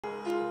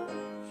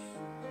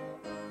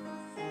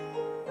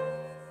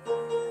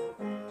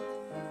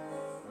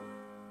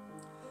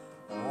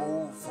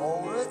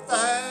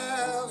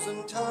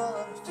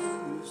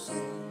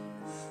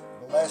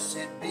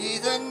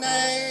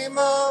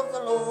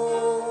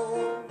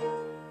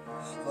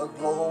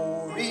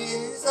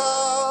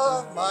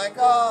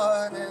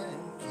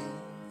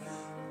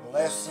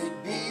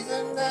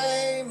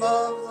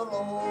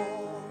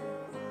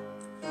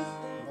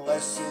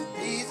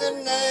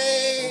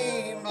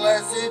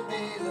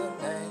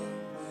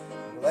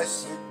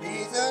Blessed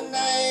be the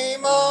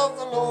name of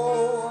the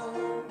Lord.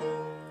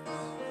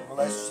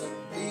 Blessed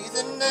be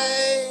the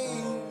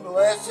name,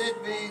 blessed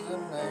be the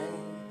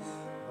name,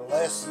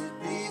 blessed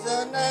be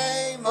the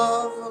name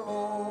of the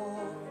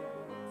Lord.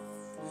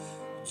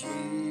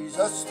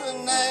 Jesus, the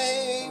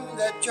name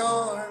that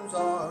charms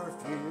our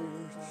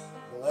fears.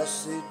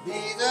 Blessed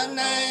be the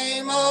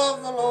name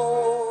of the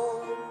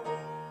Lord.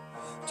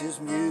 'Tis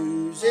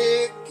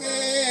music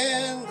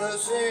in the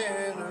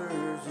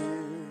sinner's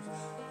ears.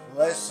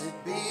 Blessed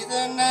be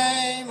the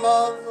name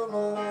of the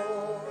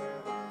Lord.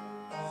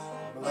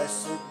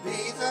 Blessed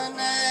be the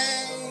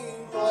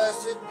name,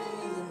 blessed be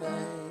the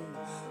name,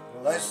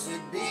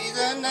 blessed be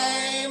the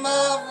name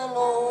of the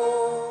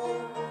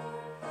Lord.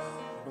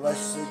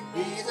 Blessed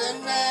be the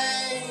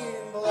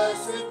name,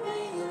 blessed be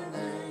the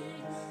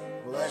name,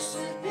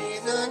 blessed be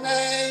the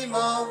name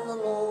of the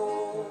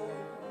Lord.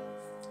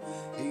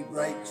 He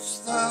breaks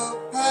the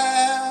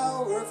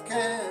power of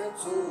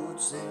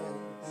canceled sin.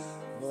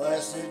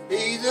 Blessed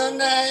be the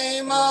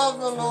name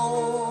of the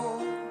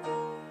Lord.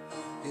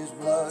 His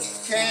blood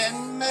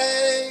can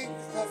make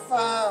the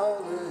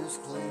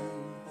foulest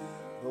clean.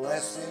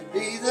 Blessed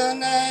be the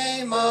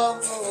name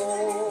of the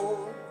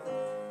Lord.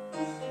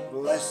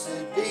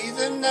 Blessed be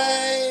the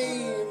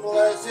name,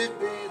 blessed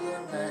be the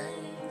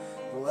name,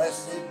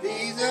 blessed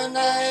be the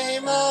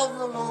name of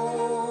the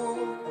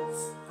Lord.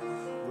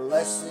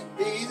 Blessed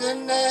be the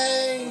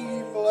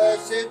name,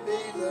 blessed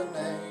be the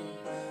name,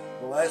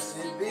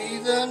 blessed be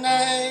the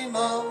name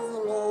of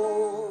the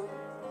Lord.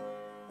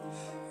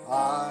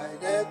 I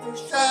never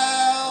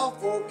shall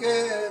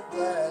forget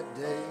that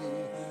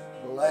day.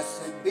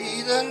 Blessed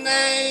be the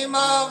name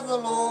of the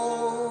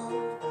Lord.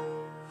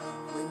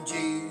 When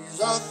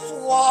Jesus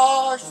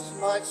washed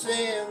my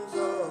sins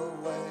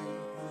away.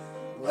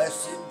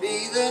 Blessed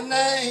be the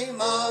name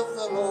of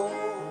the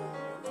Lord.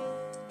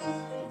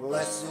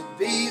 Blessed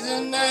be the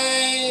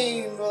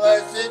name,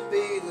 blessed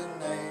be the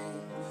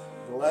name,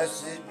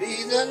 blessed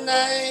be the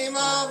name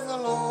of the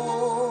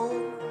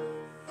Lord.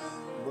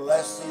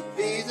 Blessed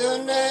be the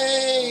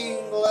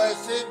name,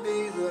 blessed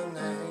be the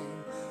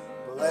name,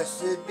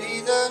 blessed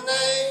be the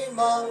name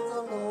of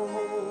the Lord.